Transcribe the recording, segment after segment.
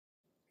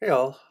Hey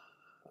all,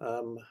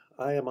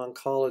 I am on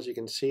call. As you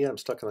can see, I'm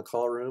stuck in the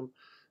call room,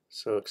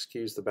 so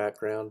excuse the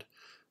background.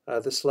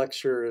 This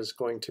lecture is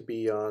going to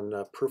be on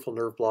peripheral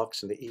nerve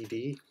blocks in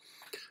the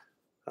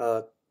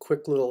ED.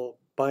 Quick little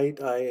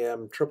bite, I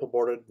am triple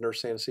boarded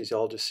nurse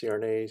anesthesiologist,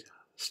 CRNA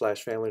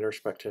slash family nurse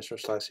practitioner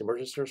slash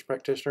emergency nurse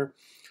practitioner.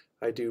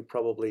 I do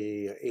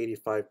probably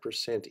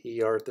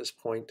 85% ER at this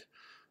point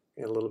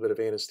and a little bit of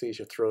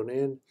anesthesia thrown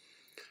in.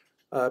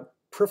 Uh,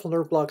 Peripheral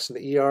nerve blocks in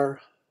the ER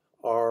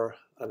are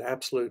an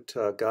absolute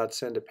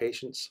godsend to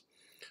patients.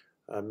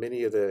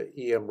 Many of the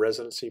EM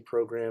residency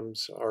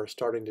programs are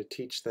starting to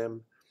teach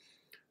them,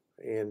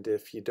 and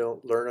if you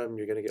don't learn them,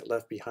 you're going to get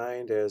left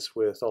behind, as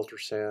with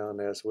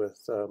ultrasound, as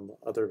with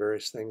other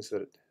various things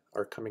that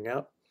are coming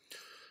out.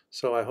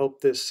 So I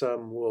hope this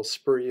will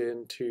spur you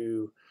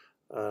into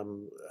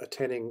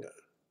attending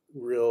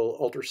real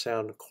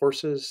ultrasound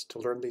courses to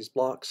learn these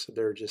blocks.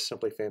 They're just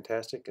simply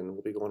fantastic, and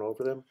we'll be going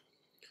over them.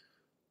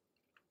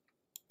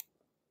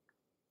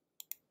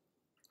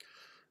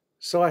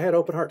 So I had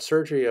open heart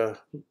surgery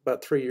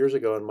about 3 years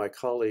ago, and my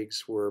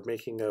colleagues were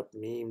making up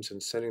memes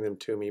and sending them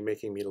to me,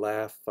 making me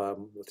laugh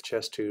with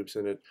chest tubes,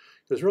 and it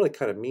was really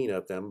kind of mean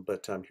of them,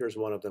 but here's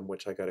one of them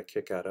which I got a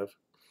kick out of.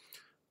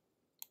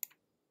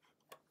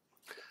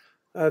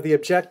 The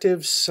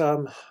objectives,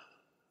 I'm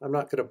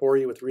not going to bore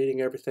you with reading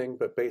everything,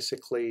 but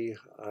basically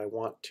I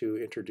want to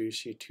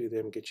introduce you to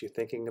them, get you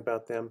thinking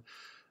about them.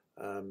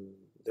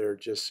 They're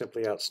just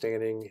simply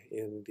outstanding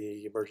in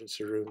the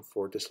emergency room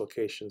for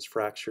dislocations,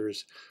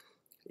 fractures,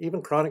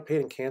 even chronic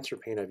pain and cancer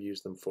pain I've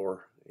used them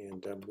for,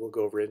 and we'll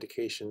go over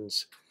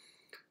indications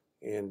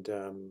and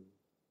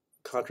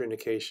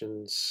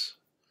contraindications,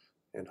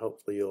 and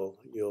hopefully you'll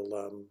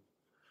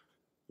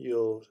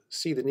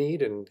see the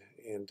need and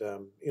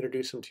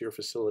introduce them to your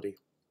facility.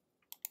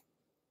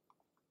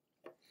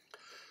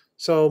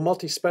 So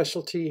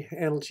multi-specialty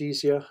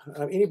analgesia,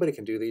 anybody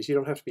can do these. You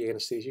don't have to be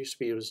anesthesia.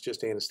 It was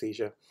just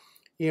anesthesia.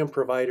 EM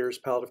providers,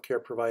 palliative care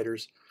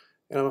providers,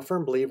 and I'm a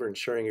firm believer in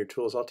sharing your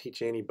tools. I'll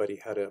teach anybody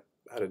how to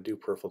do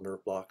peripheral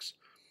nerve blocks.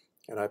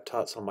 And I've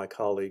taught some of my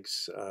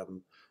colleagues.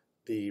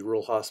 The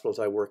rural hospitals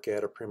I work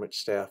at are pretty much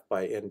staffed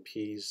by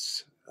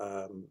NPs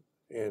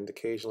and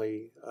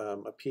occasionally a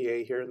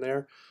PA here and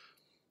there,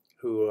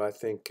 who I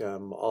think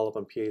all of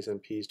them, PAs and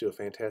NPs, do a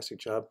fantastic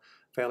job.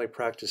 Family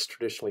practice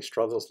traditionally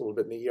struggles a little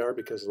bit in the ER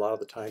because a lot of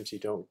the times you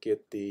don't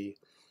get the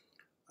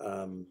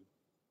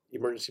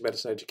emergency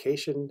medicine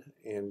education,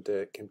 and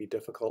it can be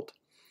difficult.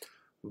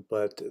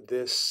 But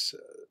this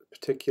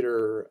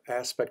particular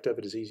aspect of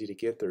it is easy to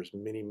get. There's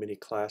many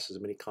classes,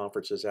 many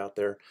conferences out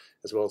there,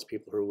 as well as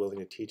people who are willing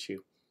to teach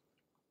you.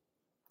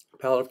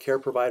 Palliative care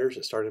providers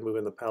that started to move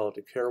in the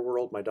palliative care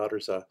world. My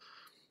daughter's an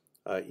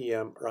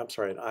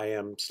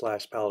IM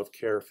slash palliative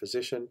care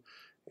physician,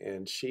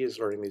 and she is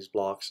learning these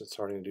blocks and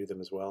starting to do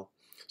them as well.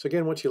 So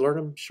again, once you learn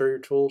them, share your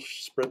tools,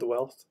 spread the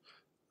wealth.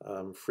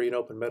 Free and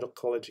open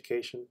medical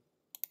education.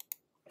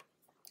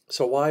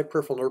 So why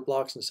peripheral nerve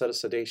blocks instead of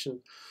sedation?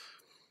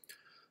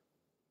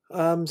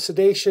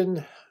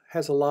 Sedation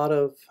has a lot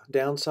of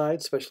downsides,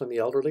 especially in the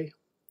elderly.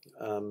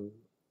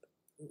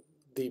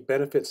 The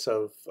benefits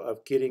of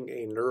getting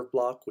a nerve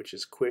block, which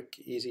is quick,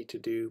 easy to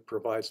do,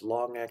 provides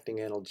long-acting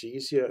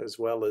analgesia as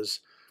well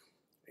as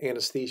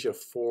anesthesia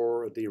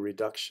for the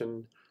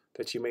reduction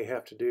that you may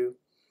have to do.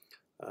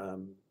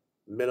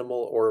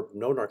 Minimal or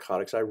no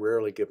narcotics. I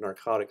rarely give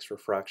narcotics for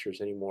fractures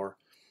anymore.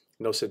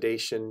 No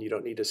sedation. You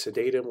don't need to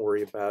sedate them.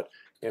 Worry about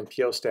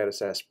MPO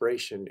status,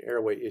 aspiration,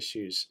 airway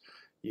issues.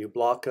 You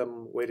block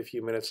them, wait a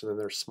few minutes, and then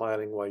they're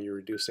smiling while you're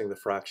reducing the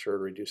fracture or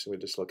reducing the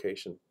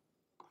dislocation.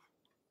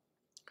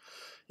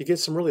 You get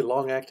some really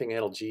long-acting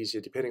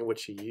analgesia depending on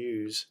what you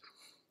use.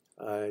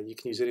 You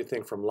can use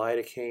anything from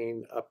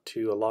lidocaine up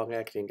to a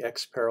long-acting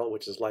Exparel,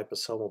 which is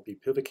liposomal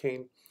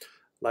bupivacaine.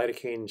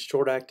 Lidocaine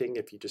short-acting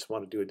if you just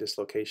want to do a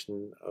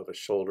dislocation of a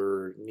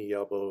shoulder, knee,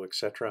 elbow,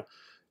 etc.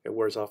 It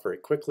wears off very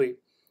quickly.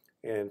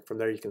 And from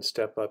there you can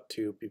step up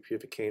to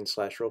bupivacaine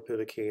slash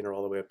ropivacaine, or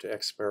all the way up to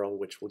Exparel,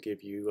 which will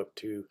give you up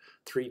to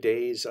 3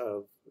 days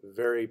of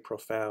very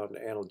profound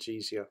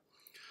analgesia.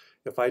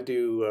 If I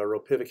do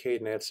ropivacaine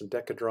and add some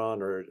Decadron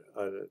or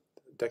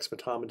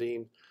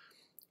dexmedetomidine,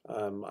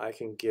 I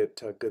can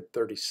get a good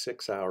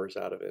 36 hours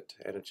out of it,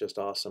 and it's just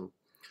awesome.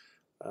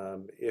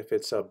 If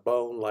it's a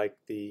bone like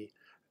the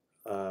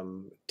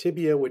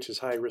tibia, which is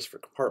high risk for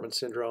compartment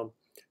syndrome,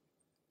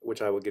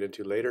 which I will get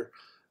into later,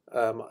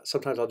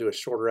 sometimes I'll do a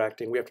shorter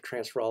acting. We have to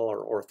transfer all our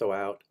ortho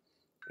out,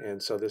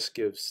 and so this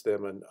gives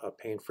them a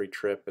pain-free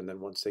trip, and then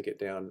once they get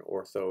down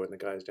ortho and the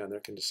guys down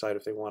there can decide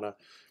if they want to,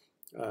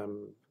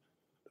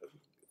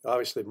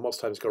 obviously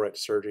most times go right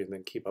to surgery and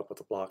then keep up with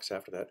the blocks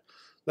after that.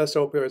 Less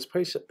opioids,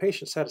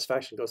 patient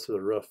satisfaction goes through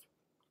the roof.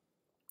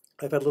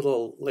 I've had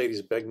little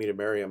ladies beg me to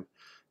marry them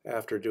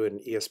after doing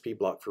an ESP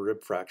block for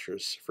rib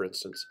fractures, for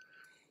instance,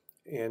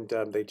 and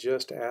they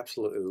just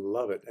absolutely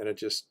love it, and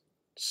it's just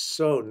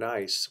so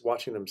nice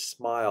watching them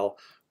smile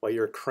while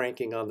you're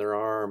cranking on their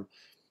arm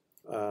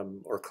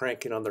or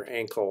cranking on their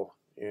ankle,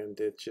 and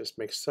it just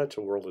makes such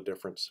a world of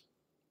difference.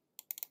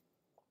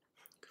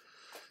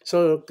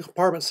 So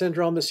compartment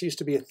syndrome, this used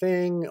to be a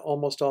thing.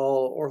 Almost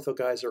all ortho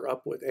guys are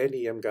up with, and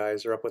EM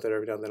guys are up with it.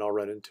 Every now and then I'll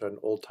run into an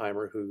old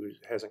timer who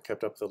hasn't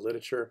kept up with the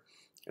literature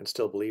and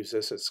still believes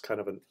this. It's kind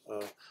of an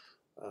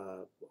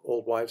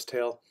old wives'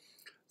 tale.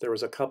 There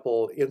was a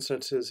couple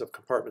instances of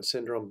compartment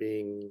syndrome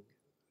being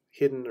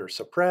hidden or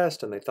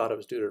suppressed, and they thought it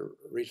was due to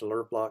regional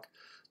nerve block.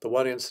 The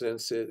one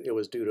incidence, it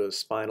was due to a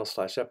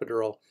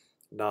spinal/epidural,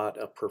 not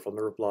a peripheral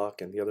nerve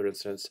block. And the other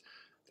incidence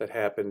that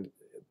happened,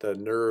 the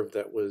nerve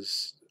that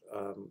was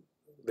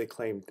they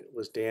claimed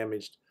was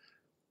damaged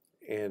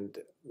and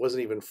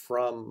wasn't even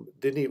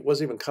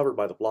covered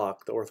by the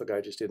block. The ortho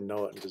guy just didn't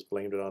know it and just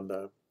blamed it on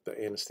the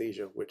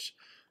anesthesia, which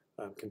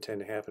can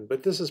tend to happen.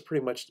 But this has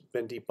pretty much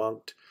been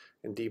debunked,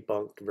 and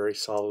debunked very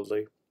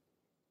solidly.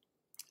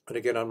 And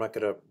again, I'm not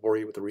going to bore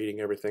you with the reading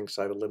everything because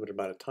I have a limited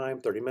amount of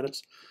time, 30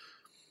 minutes.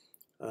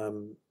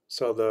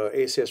 So the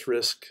ACS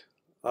risk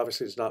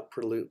obviously does not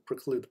preclude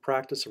the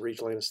practice of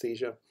regional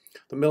anesthesia.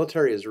 The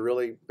military has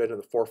really been in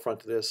the forefront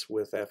of this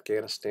with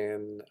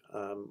Afghanistan,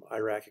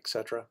 Iraq,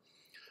 etc.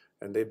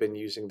 And they've been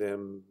using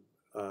them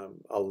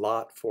a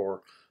lot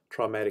for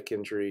traumatic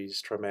injuries,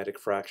 traumatic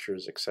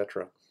fractures,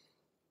 etc.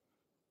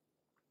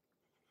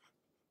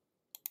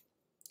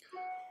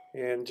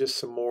 And just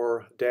some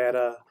more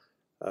data,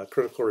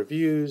 critical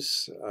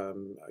reviews.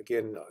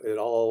 Again, it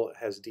all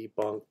has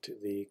debunked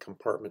the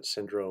compartment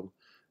syndrome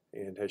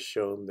and has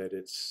shown that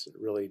it's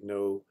really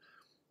no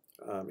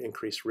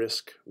increased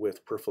risk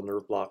with peripheral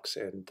nerve blocks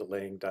and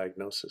delaying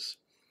diagnosis.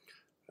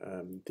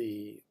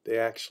 They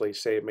actually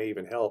say it may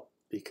even help,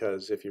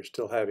 because if you're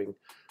still having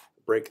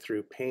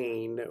breakthrough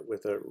pain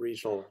with a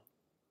regional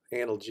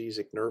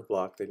analgesic nerve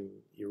block, then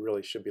you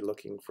really should be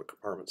looking for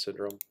compartment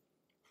syndrome.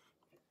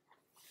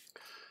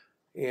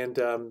 And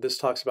this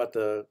talks about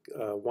the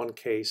one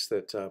case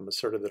that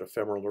asserted that a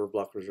femoral nerve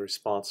block was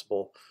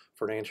responsible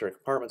for an anterior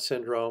compartment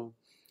syndrome.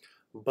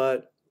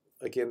 But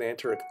again, the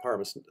anterior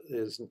compartment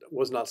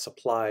was not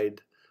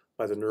supplied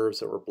by the nerves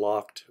that were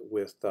blocked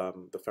with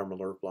the femoral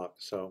nerve block.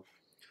 So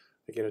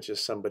again, it's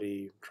just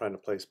somebody trying to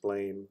place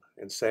blame.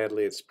 And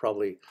sadly, it's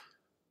probably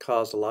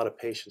caused a lot of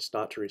patients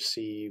not to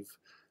receive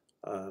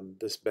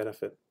this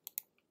benefit.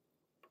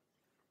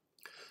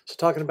 So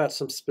talking about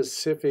some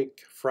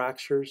specific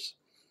fractures,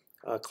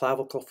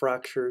 clavicle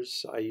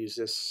fractures, I use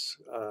this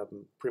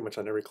pretty much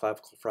on every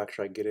clavicle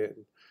fracture I get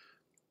in.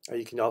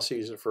 You can also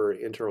use it for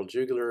internal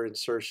jugular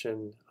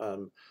insertion,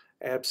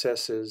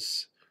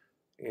 abscesses,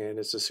 and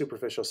it's a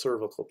superficial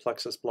cervical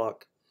plexus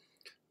block.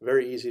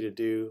 Very easy to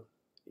do.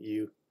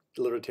 You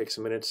literally take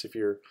some minutes. If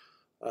you're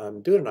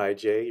doing an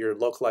IJ, you're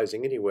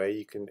localizing anyway.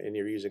 You can, and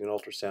you're using an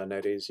ultrasound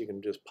nowadays. You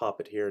can just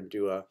pop it here and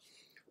do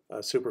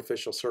a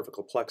superficial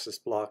cervical plexus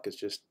block. It's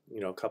just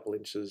a couple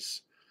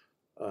inches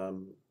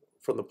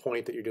from the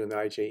point that you're doing the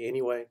IJ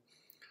anyway,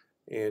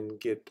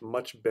 and get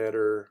much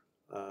better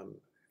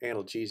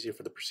analgesia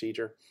for the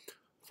procedure.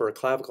 For a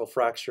clavicle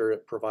fracture,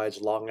 it provides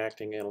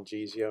long-acting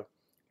analgesia,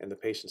 and the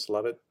patients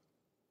love it.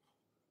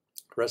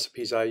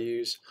 Recipes I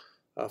use,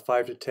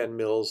 5 to 10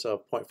 mils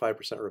of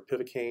 0.5%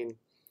 ropivacaine.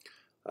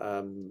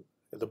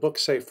 The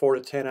books say 4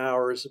 to 10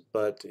 hours,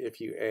 but if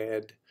you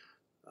add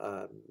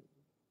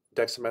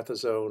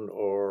dexamethasone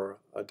or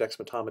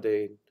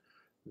dexmedetomidine,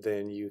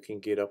 then you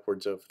can get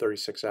upwards of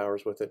 36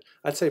 hours with it.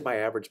 I'd say my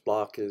average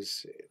block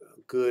is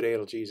good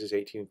analgesia is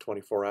 18 to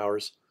 24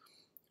 hours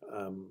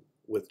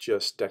with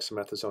just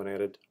dexamethasone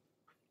added.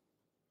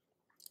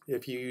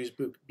 If you use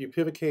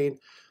bupivacaine,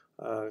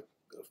 5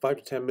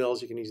 to 10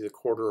 mils, you can use either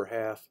quarter or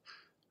half.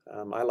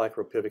 I like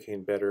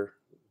ropivacaine better,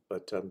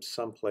 but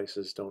some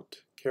places don't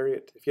carry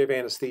it. If you have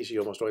anesthesia,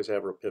 you almost always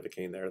have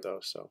ropivacaine there, though.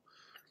 So,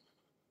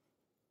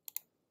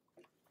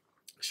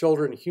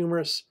 shoulder and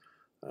humerus,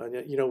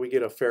 we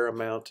get a fair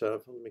amount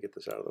of. Let me get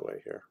this out of the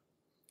way here.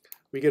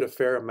 We get a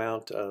fair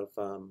amount of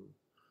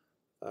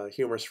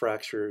humerus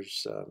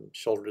fractures,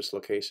 shoulder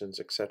dislocations,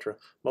 etc.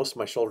 Most of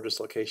my shoulder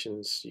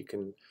dislocations, you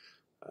can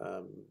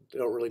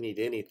don't really need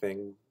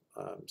anything,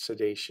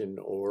 sedation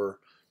or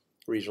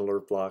regional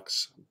nerve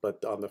blocks,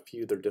 but on the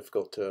few they're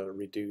difficult to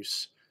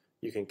reduce,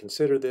 you can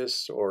consider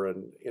this or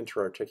an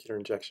intra-articular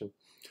injection.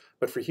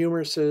 But for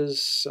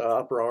humeruses,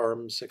 upper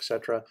arms,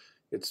 etc.,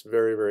 it's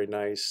very, very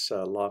nice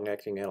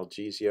long-acting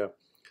analgesia.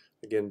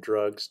 Again,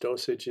 drugs,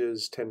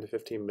 dosages, 10 to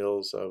 15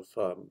 mils of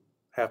 0.5%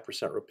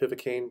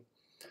 ropivacaine.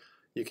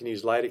 You can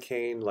use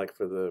lidocaine, like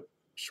for the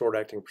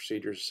short-acting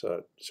procedures,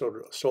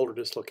 shoulder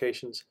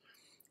dislocations,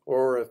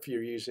 or if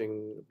you're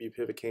using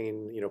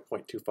bupivacaine,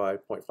 0.25,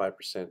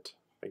 0.5%.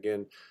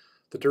 Again,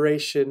 the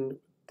duration,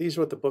 these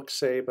are what the books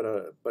say,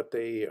 but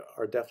they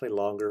are definitely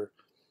longer.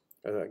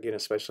 Again,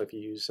 especially if you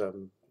use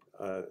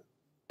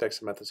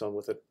dexamethasone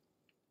with it.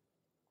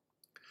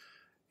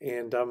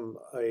 And I'm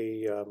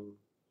a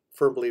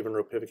firm believer in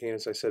ropivacaine,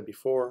 as I said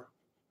before.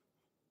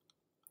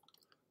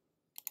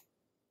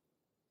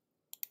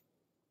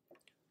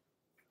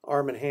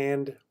 Arm and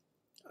hand,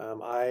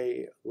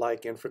 I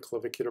like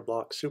infraclavicular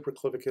blocks.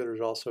 Supraclavicular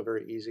is also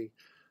very easy.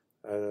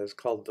 It's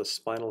called the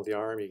spinal of the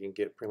arm. You can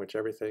get pretty much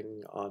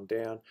everything on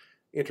down.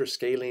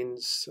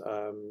 Interscalenes,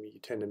 you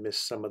tend to miss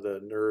some of the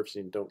nerves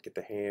and you don't get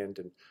the hand,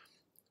 and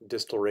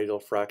distal radial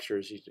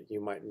fractures, you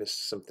might miss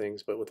some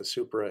things, but with the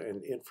supra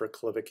and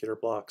infraclavicular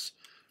blocks,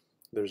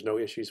 there's no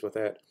issues with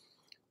that.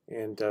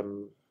 And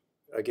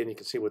again, you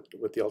can see with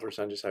the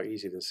ultrasound just how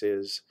easy this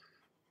is.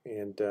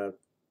 And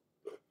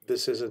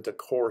this isn't a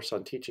course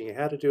on teaching you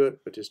how to do it,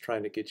 but just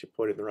trying to get you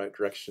pointed in the right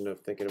direction of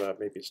thinking about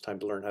maybe it's time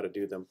to learn how to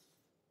do them.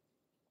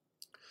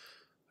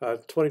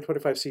 20-25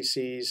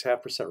 cc's,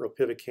 0.5%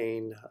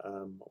 ropivacaine,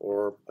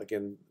 or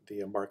again,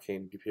 the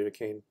marcaine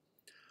bupivacaine.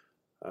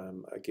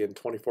 Again,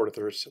 24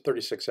 to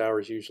 36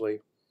 hours usually.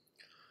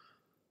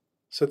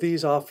 So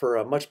these offer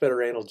a much better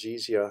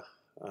analgesia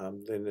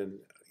than an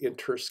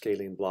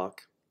interscalene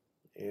block,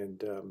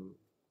 and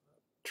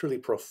truly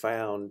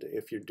profound.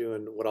 If you're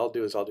doing, what I'll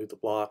do is I'll do the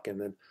block and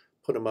then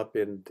put them up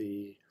in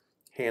the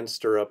hand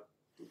stirrup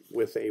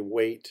with a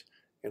weight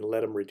and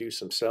let them reduce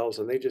themselves,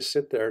 and they just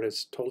sit there and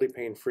it's totally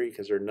pain-free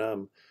because they're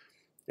numb.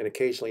 And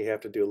occasionally you have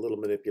to do a little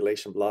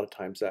manipulation, but a lot of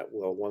times that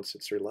will, once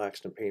it's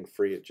relaxed and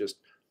pain-free, it just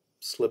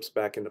slips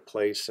back into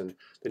place, and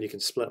then you can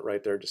splint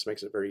right there. It just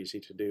makes it very easy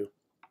to do.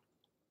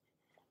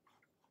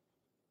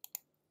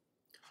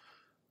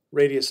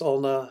 Radius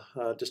ulna,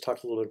 just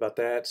talked a little bit about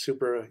that.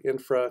 Supra,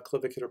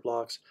 infraclavicular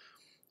blocks.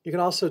 You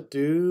can also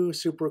do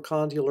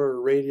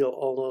supracondylar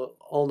radial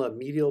ulna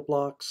medial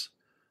blocks.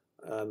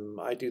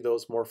 I do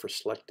those more for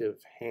selective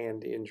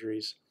hand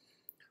injuries.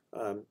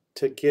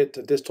 To get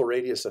a distal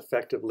radius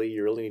effectively,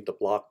 you really need to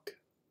block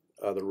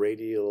the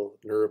radial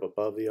nerve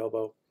above the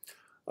elbow.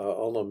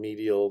 Ulna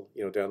medial,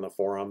 down the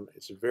forearm.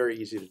 It's very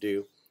easy to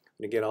do.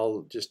 And again,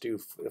 I'll just do,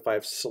 if I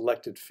have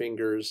selected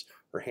fingers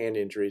or hand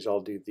injuries,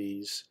 I'll do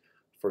these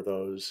for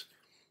those.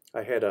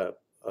 I had a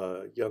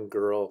young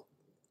girl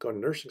going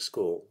to nursing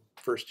school,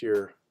 first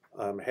year,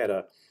 had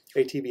a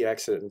ATV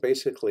accident and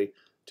basically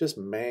just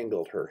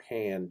mangled her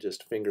hand,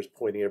 just fingers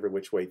pointing every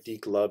which way,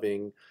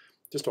 degloving,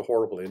 just a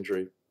horrible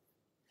injury.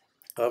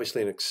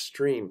 Obviously in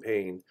extreme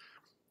pain.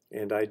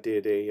 And I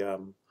did a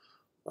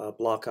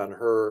block on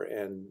her,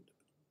 and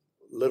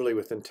literally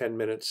within 10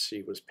 minutes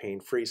she was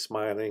pain-free,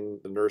 smiling.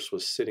 The nurse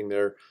was sitting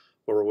there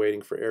while we're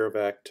waiting for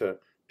Airvac to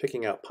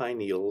picking out pine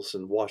needles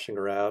and washing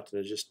her out, and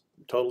it's just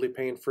totally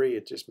pain-free.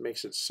 It just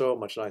makes it so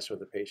much nicer for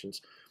the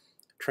patients.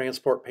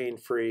 Transport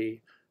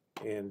pain-free,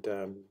 and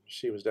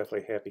she was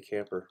definitely a happy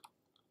camper.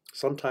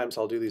 Sometimes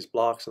I'll do these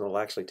blocks and I'll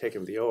actually take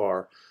them to the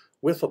OR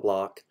with a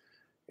block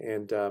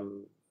and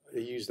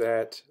use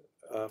that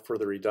for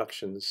the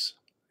reductions,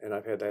 and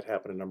I've had that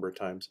happen a number of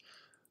times.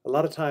 A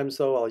lot of times,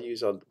 though, I'll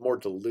use a more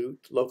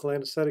dilute local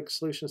anesthetic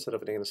solution instead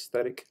of an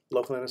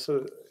local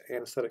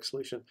anesthetic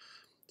solution.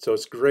 So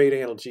it's great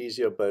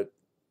analgesia,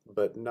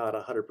 but not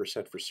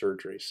 100% for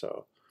surgery.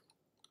 So,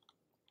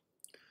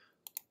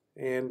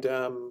 and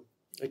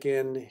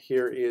again,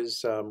 here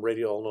is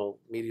radial ulnar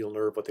medial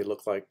nerve, what they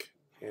look like,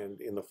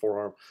 and in the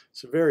forearm.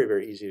 It's very,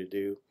 very easy to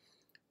do,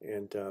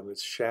 and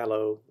it's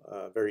shallow,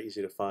 very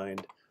easy to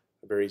find,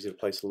 very easy to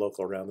place a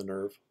local around the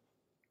nerve.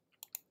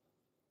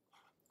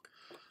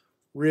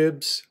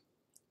 Ribs,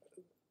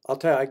 I'll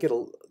tell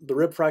you, the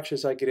rib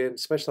fractures I get in,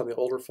 especially on the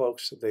older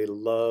folks, they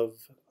love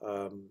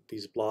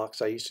these blocks.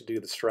 I used to do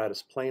the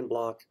Stratus plane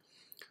block,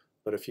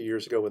 but a few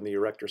years ago when the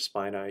erector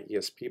spini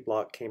ESP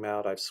block came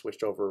out, I've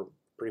switched over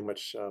pretty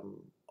much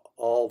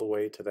all the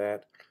way to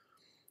that.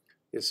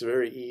 It's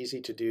very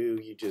easy to do.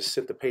 You just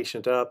sit the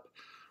patient up.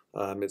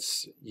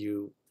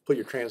 You put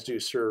your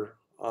transducer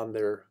on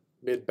their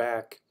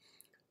mid-back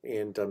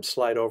and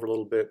slide over a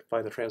little bit,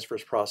 find the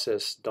transverse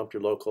process, dump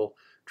your local,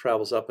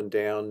 travels up and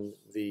down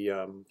the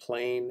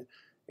plane,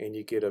 and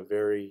you get a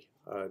very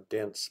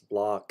dense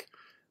block.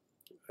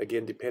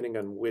 Again, depending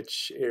on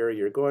which area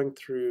you're going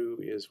through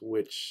is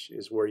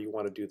where you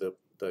want to do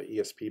the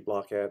ESP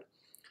block at,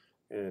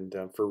 and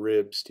for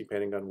ribs,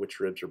 depending on which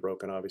ribs are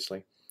broken,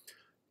 obviously.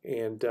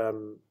 And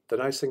the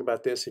nice thing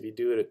about this, if you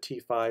do it at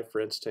T5,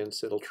 for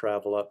instance, it'll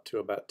travel up to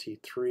about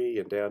T3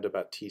 and down to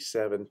about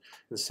T7. And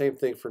the same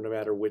thing for no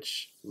matter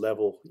which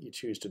level you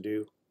choose to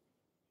do.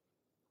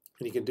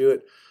 And you can do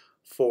it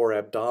for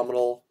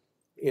abdominal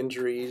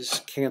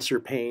injuries, cancer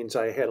pains.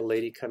 I had a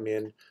lady come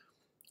in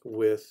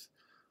with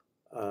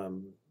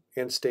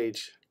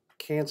end-stage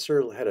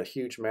cancer, had a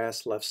huge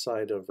mass left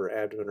side of her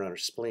abdomen around her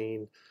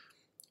spleen,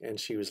 and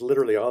she was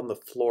literally on the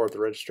floor at the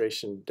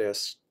registration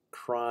desk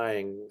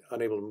crying,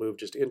 unable to move,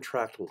 just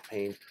intractable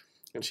pain.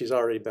 And she's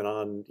already been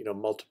on,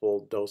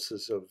 multiple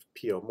doses of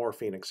PO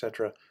morphine,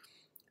 etc.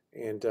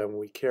 And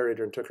we carried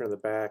her and took her in the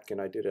back, and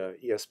I did a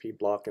ESP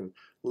block, and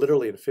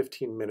literally in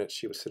 15 minutes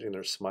she was sitting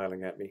there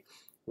smiling at me.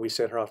 We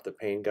sent her off to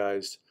pain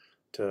guys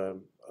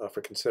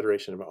for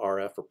consideration of an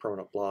RF or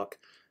permanent block.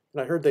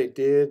 And I heard they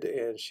did,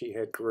 and she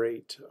had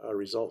great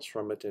results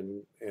from it,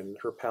 and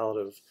her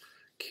palliative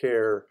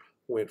care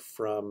went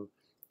from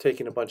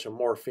taking a bunch of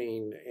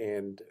morphine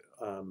and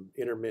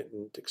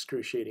intermittent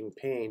excruciating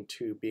pain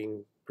to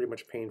being pretty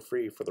much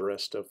pain-free for the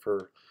rest of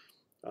her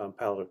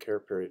palliative care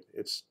period.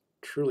 It's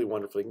truly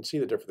wonderful. You can see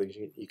the different things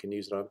you can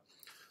use it on.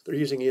 They're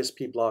using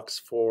ESP blocks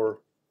for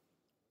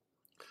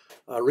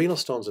renal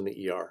stones in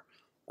the ER.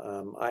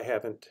 I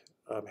haven't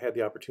had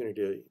the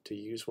opportunity to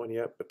use one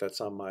yet, but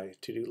that's on my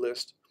to-do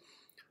list.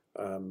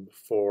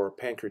 For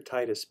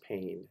pancreatitis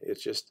pain,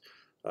 it's just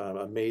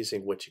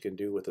amazing what you can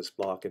do with this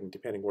block, and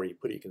depending where you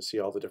put it, you can see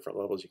all the different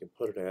levels you can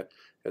put it at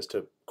as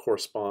to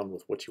correspond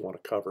with what you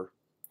want to cover.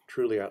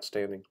 Truly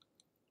outstanding.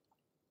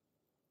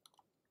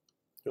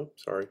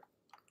 Oops, sorry.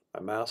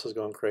 My mouse is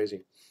going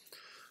crazy.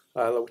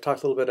 We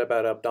talked a little bit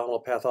about abdominal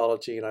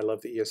pathology, and I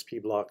love the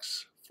ESP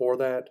blocks for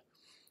that.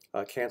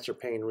 Cancer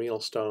pain, renal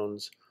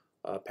stones,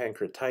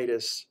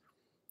 pancreatitis.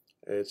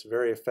 It's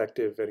very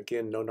effective, and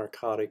again, no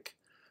narcotic.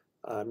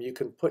 You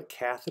can put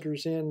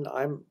catheters in.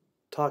 I'm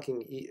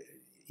talking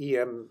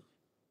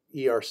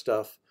ER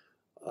stuff,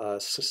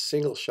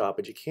 single shot,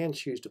 but you can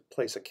choose to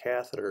place a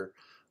catheter,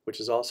 which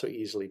is also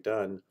easily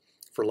done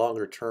for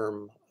longer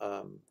term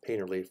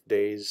pain relief,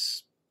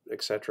 days,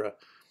 etc.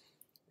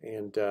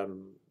 And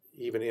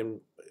even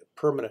in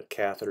permanent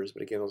catheters,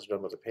 but again, those are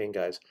done with the pain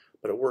guys.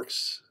 But it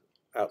works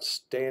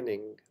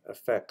outstanding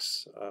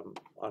effects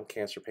on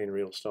cancer pain,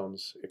 renal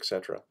stones,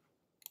 etc.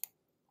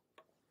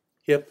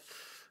 Hip,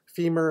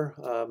 femur,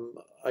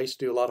 I used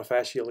to do a lot of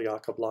fascia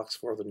iliaca blocks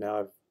for them. Now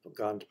I've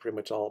gone to pretty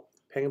much all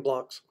pain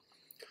blocks.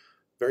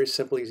 Very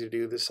simple, easy to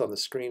do. This on the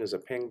screen is a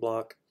ping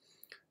block,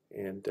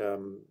 and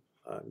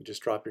you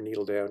just drop your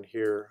needle down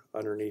here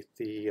underneath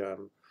the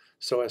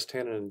psoas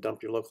tendon and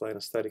dump your local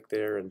anesthetic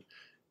there, and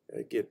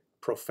get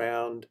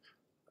profound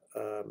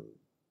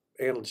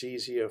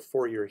analgesia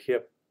for your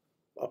hip,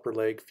 upper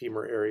leg,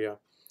 femur area.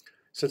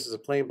 Since it's a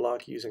plain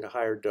block, using a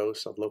higher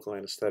dose of local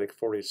anesthetic,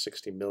 40 to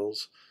 60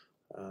 mils.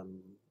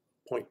 0.2%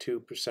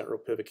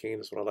 ropivacaine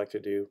is what I like to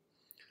do.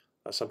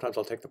 Sometimes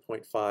I'll take the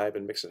 0.5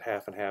 and mix it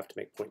half and half to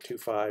make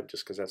 0.25,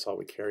 just because that's all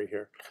we carry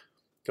here.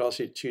 You can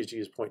also choose to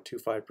use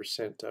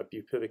 0.25%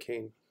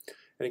 bupivacaine.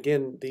 And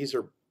again, these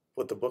are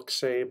what the books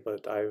say,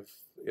 but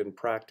in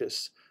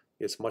practice,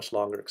 it's much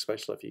longer,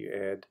 especially if you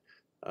add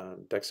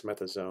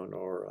dexamethasone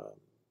or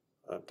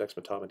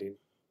dexmedetomidine.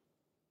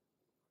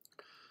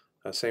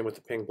 Same with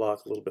the ping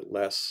block, a little bit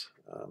less.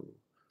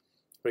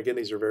 But again,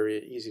 these are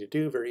very easy to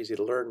do, very easy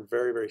to learn,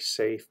 very, very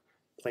safe.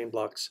 Plain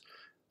blocks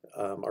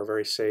are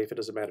very safe. It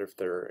doesn't matter if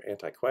they're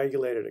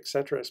anticoagulated,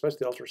 etc. Especially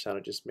the ultrasound,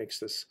 it just makes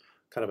this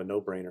kind of a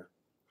no-brainer.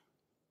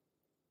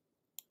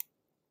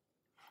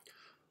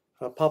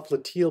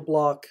 Popliteal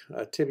block,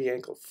 tibia,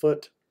 ankle,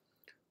 foot.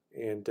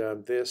 And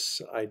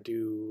this I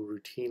do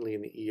routinely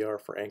in the ER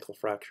for ankle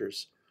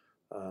fractures,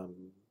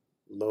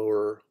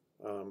 lower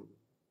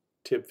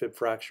tib-fib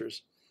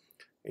fractures.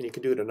 And you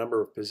can do it in a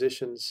number of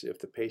positions. If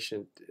the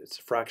patient, it's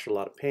a fracture, a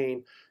lot of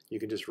pain,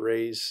 you can just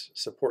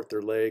support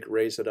their leg,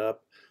 raise it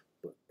up,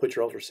 put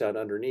your ultrasound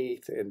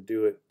underneath and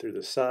do it through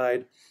the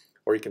side.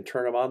 Or you can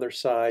turn them on their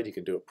side, you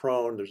can do it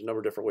prone. There's a number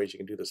of different ways you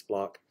can do this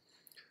block.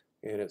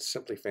 And it's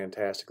simply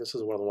fantastic. This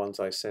is one of the ones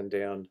I send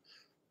down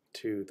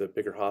to the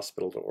bigger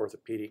hospital, to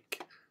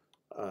orthopedic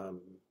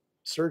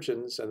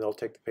surgeons, and they'll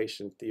take the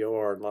patient to the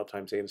OR, and a lot of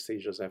times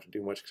anesthesia doesn't have to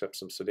do much except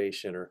some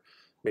sedation or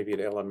maybe an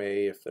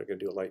LMA if they're going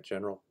to do a light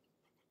general.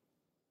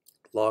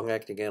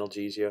 Long-acting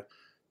analgesia,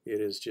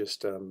 it is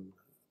just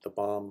the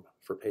bomb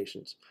for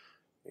patients.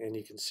 And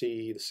you can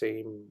see the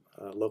same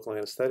local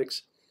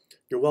anesthetics.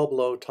 You're well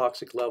below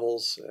toxic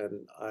levels,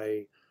 and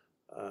I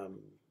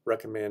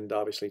recommend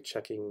obviously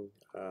checking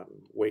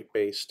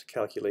weight-based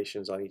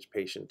calculations on each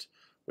patient,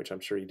 which I'm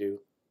sure you do.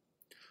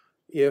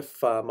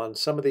 If on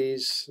some of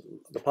these,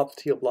 the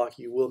popliteal block,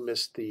 you will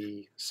miss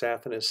the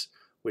saphenous,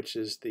 which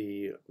is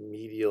the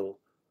medial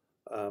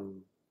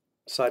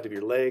side of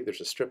your leg. There's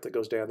a strip that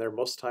goes down there.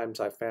 Most times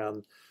I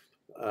found,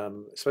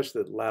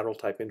 especially the lateral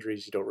type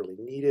injuries, you don't really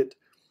need it,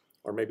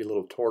 or maybe a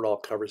little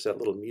Toradol covers that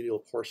little medial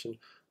portion.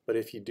 But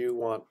if you do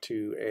want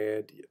to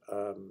add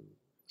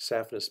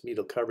saphenous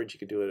medial coverage, you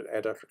can do it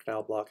at adductor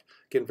canal block.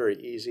 Again, very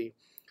easy.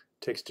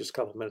 Takes just a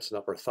couple minutes in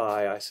upper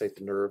thigh, isolate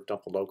the nerve,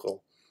 dump a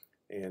local,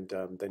 and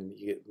then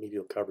you get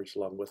medial coverage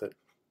along with it.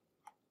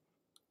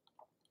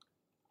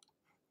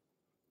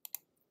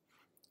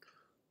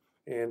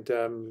 And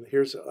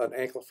here's an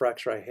ankle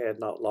fracture I had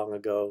not long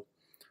ago.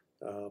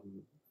 A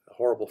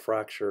horrible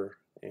fracture,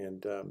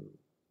 and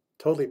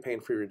totally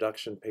pain-free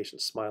reduction.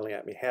 Patient smiling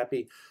at me,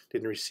 happy.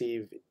 Didn't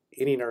receive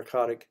any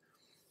narcotic,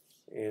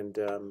 and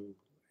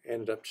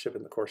ended up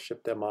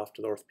shipped them off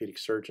to the orthopedic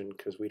surgeon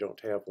because we don't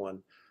have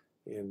one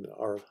in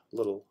our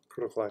little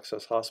critical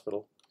access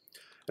hospital.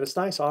 And it's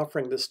nice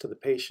offering this to the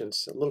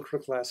patients. A little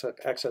critical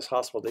access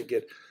hospital, they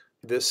get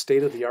this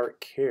state-of-the-art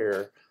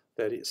care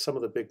that some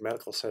of the big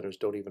medical centers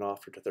don't even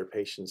offer to their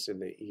patients in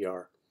the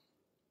ER.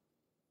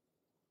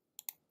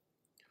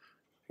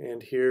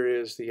 And here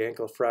is the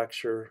ankle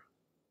fracture.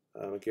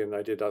 Again,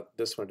 I did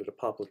this one, did a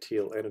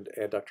popliteal and an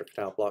adductor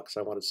canal block, so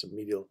I wanted some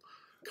medial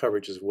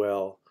coverage as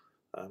well,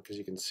 because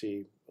you can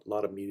see a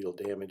lot of medial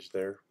damage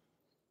there.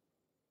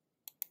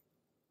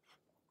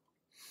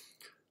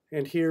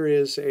 And here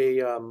is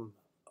a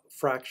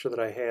fracture that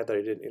I had that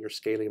I did an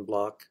interscalene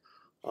block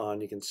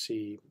on. You can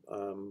see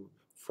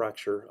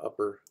fracture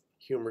upper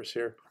humerus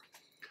here.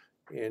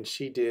 And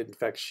she did, in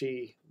fact,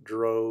 she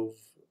drove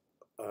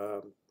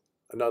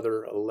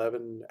another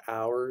 11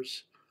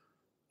 hours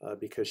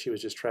because she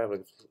was just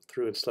traveling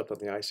through and slept on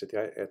the ice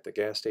at the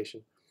gas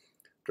station.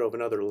 Drove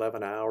another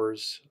 11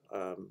 hours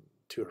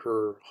to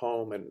her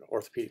home and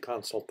orthopedic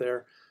consult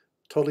there,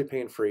 totally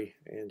pain-free,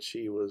 and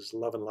she was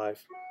loving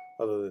life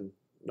other than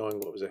knowing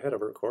what was ahead of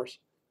her, of course.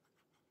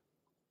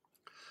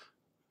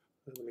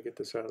 Let me get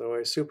this out of the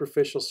way.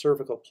 Superficial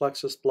cervical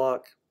plexus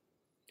block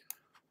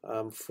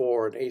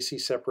for an AC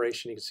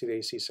separation. You can see the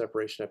AC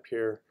separation up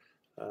here.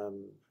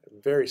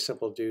 Very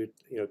simple to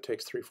do.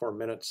 Takes 3-4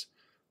 minutes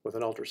with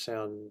an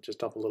ultrasound. Just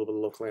dump a little bit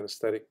of local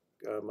anesthetic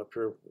up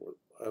here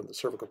where the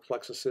cervical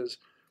plexus is,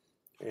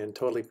 and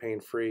totally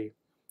pain-free.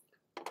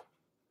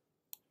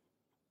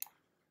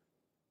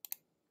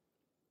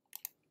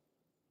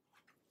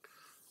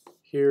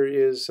 Here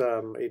is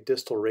a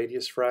distal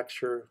radius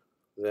fracture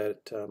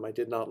that I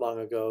did not long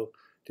ago.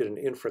 Did an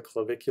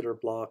infraclavicular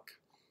block,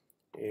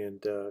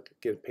 and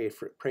again,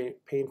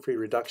 pain-free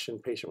reduction.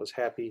 Patient was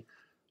happy.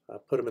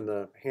 Put them in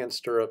the hand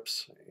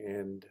stirrups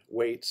and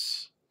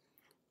weights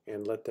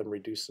and let them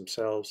reduce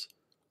themselves.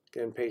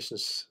 Again,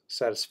 patient's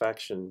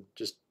satisfaction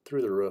just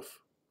through the roof.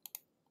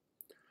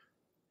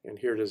 And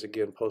here it is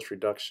again,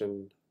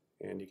 post-reduction,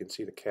 and you can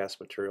see the cast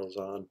materials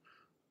on.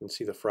 You can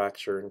see the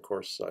fracture, and of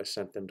course I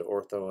sent them to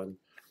ortho, and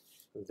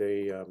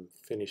they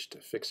finished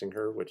fixing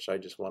her, which I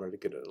just wanted to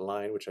get it in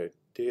line, which I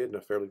did, and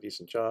a fairly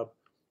decent job.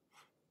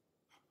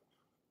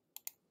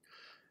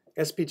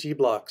 SPG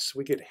blocks.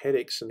 We get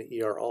headaches in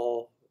the ER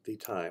all the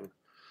time.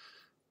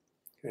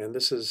 And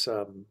this is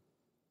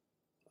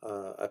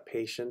a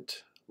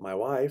patient, my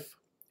wife,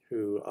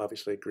 who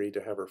obviously agreed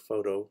to have her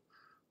photo.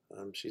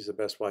 She's the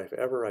best wife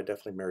ever. I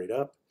definitely married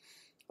up.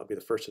 I'll be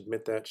the first to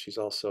admit that. She's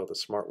also the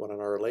smart one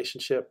in our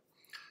relationship.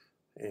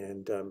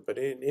 And but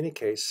in any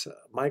case,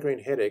 migraine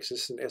headaches,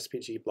 this is an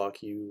SPG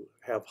block. You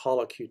have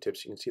hollow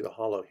Q-tips. You can see the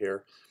hollow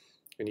here.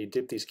 And you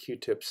dip these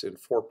Q-tips in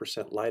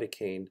 4%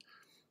 lidocaine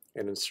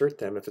and insert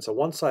them. If it's a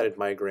one-sided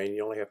migraine,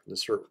 you only have to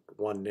insert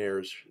one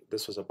nares.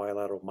 This was a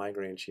bilateral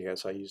migraine she had,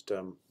 so I used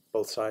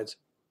both sides.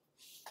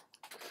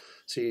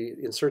 So you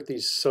insert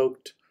these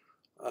soaked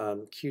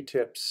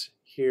Q-tips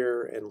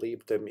here and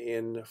leave them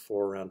in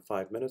for around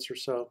 5 minutes or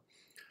so.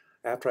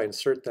 After I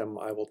insert them,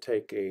 I will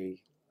take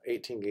a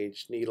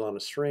 18-gauge needle on a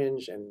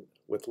syringe and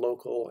with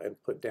local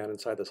and put down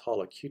inside this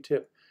hollow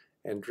Q-tip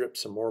and drip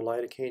some more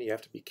lidocaine. You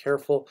have to be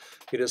careful.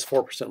 It is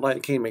 4%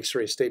 lidocaine. Make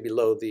sure you stay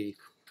below the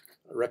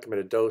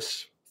recommended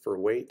dose for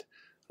weight,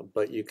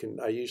 but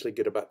I usually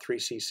get about 3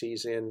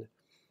 cc's in,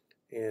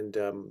 and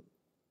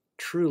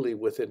truly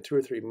within 2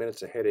 or 3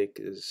 minutes the headache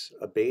is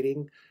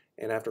abating,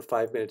 and after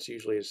 5 minutes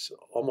usually it's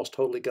almost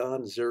totally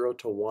gone, 0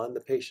 to 1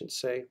 the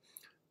patients say.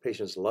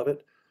 Patients love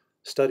it.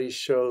 Studies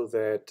show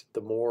that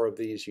the more of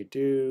these you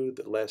do,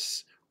 the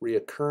less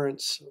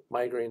reoccurrence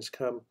migraines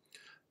come.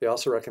 They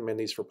also recommend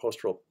these for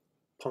postural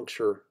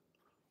puncture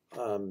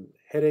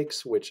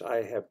headaches, which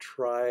I have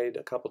tried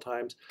a couple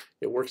times.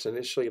 It works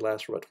initially,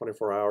 lasts for about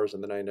 24 hours,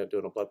 and then I end up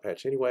doing a blood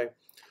patch anyway.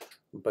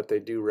 But they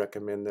do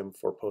recommend them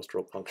for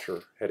postural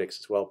puncture headaches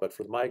as well. But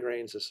for the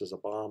migraines, this is a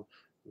bomb.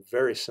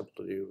 Very simple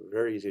to do,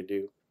 very easy to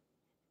do.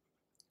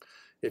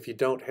 If you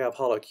don't have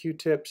hollow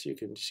Q-tips, you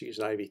can just use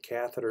an IV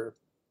catheter,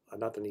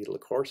 not the needle,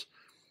 of course,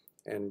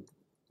 and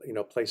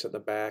place it in the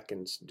back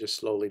and just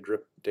slowly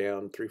drip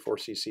down 3-4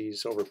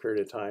 cc's over a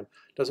period of time.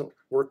 Doesn't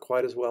work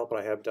quite as well, but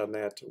I have done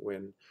that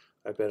when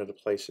I've been at a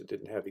place that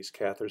didn't have these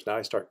catheters. Now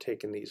I start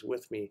taking these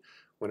with me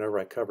whenever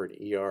I cover an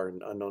ER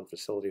and unknown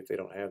facility if they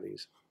don't have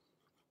these.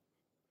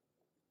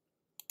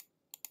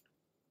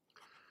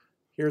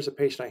 Here's a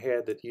patient I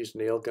had that used a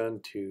nail gun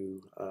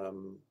to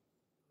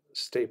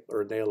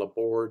nail a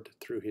board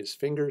through his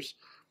fingers.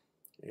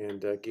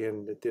 And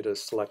again, it did a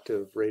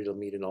selective radial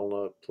median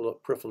ulnar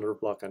peripheral nerve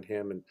block on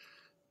him, and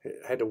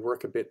had to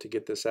work a bit to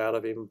get this out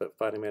of him, but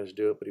finally managed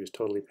to do it. But he was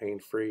totally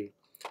pain-free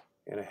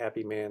and a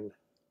happy man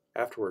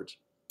afterwards.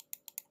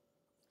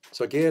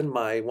 So again,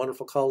 my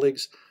wonderful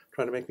colleagues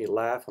trying to make me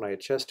laugh when I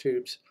had chest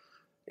tubes,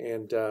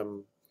 and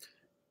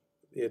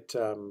they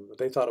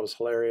thought it was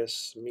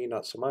hilarious. Me,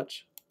 not so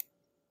much.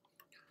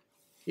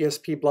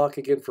 ESP block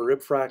again for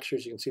rib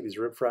fractures. You can see these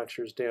rib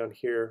fractures down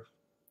here.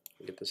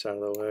 Get this out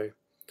of the way.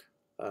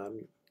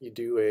 You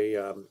do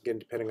again,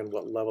 depending on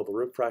what level the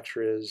rib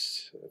fracture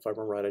is. If I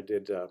remember right, I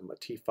did a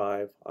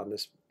T5 on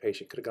this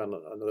patient. Could have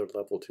gone another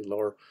level too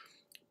lower,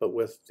 but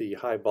with the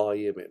high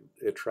volume,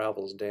 it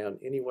travels down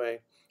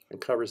anyway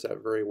and covers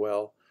that very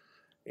well.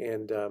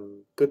 And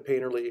good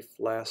pain relief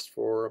lasts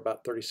for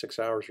about 36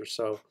 hours or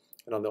so.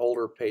 And on the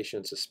older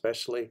patients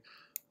especially,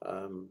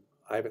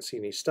 I haven't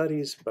seen any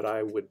studies, but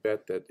I would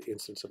bet that the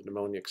incidence of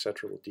pneumonia,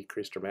 etc., will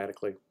decrease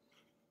dramatically.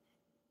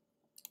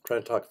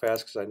 Trying to talk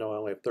fast because I know I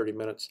only have 30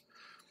 minutes.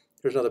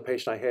 Here's another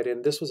patient I had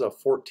in. This was a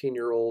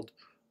 14-year-old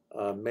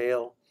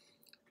male,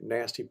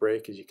 nasty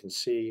break, as you can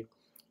see.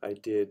 I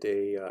did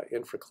a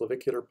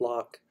infraclavicular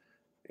block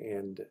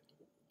and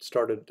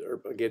started,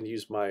 again,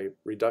 use my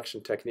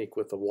reduction technique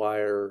with the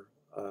wire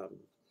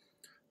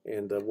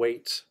and the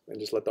weights and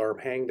just let the arm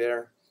hang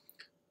there.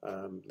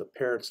 The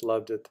parents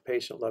loved it. The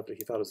patient loved it.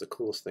 He thought it was the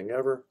coolest thing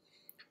ever.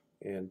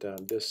 And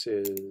this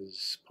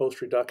is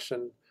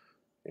post-reduction,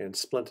 and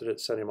splinted it,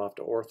 sent him off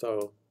to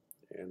ortho,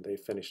 and they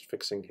finished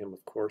fixing him,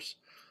 of course.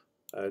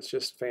 It's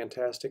just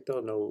fantastic,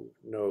 though.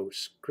 No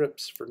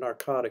scripts for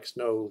narcotics,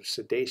 no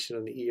sedation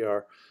in the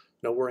ER,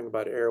 no worrying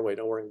about airway,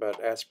 no worrying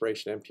about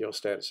aspiration, MPO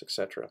status,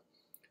 etc.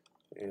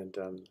 And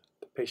the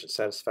patient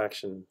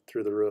satisfaction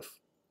through the roof.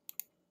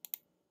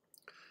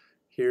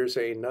 Here's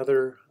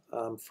another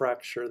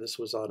fracture. This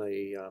was on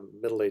a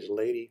middle-aged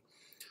lady,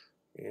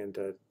 and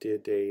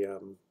did a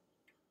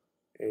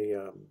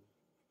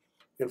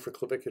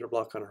infraclavicular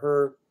block on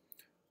her.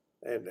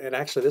 And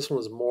actually, this one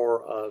was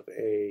more of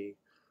a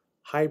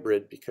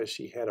hybrid because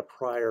she had a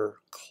prior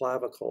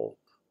clavicle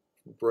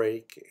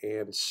break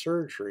and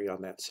surgery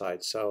on that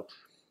side. So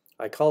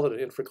I called it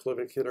an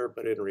infraclavicular,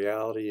 but in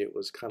reality, it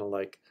was kind of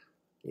like,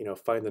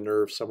 find the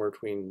nerve somewhere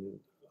between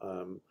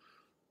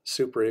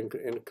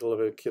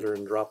supraclavicular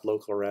and drop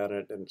local around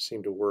it, and it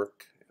seemed to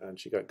work. And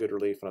she got good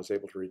relief, and I was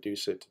able to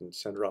reduce it and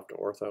send her off to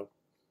ortho.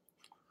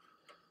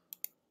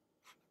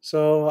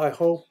 So I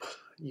hope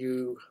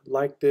you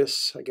like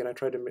this. Again, I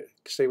tried to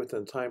stay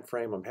within the time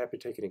frame. I'm happy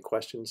to take any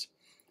questions.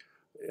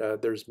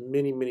 There's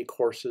many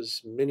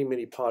courses, many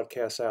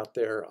podcasts out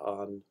there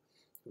on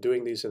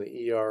doing these in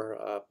the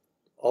ER.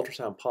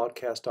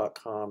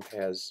 Ultrasoundpodcast.com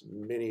has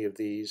many of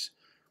these.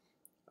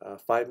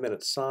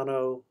 5-minute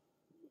sono,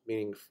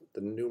 meaning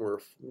the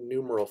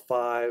numeral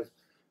 5,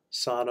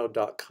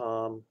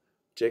 sono.com.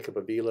 Jacob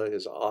Avila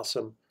is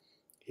awesome.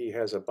 He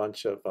has a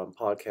bunch of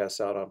podcasts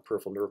out on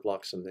peripheral nerve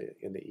blocks in the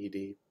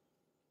ED,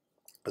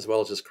 as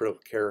well as just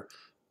critical care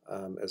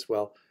as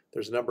well.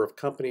 There's a number of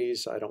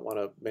companies. I don't want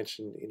to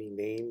mention any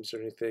names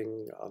or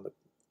anything on the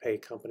pay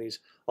companies.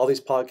 All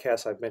these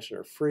podcasts I've mentioned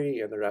are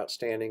free, and they're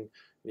outstanding,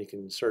 and you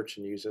can search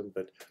and use them.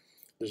 But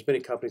there's many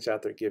companies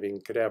out there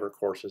giving cadaver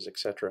courses,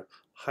 etc.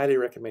 Highly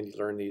recommend you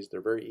learn these.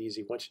 They're very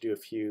easy. Once you do a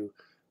few,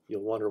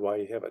 you'll wonder why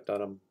you haven't done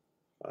them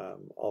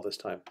all this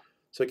time.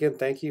 So again,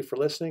 thank you for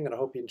listening, and I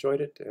hope you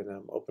enjoyed it, and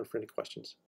I'm open for any questions.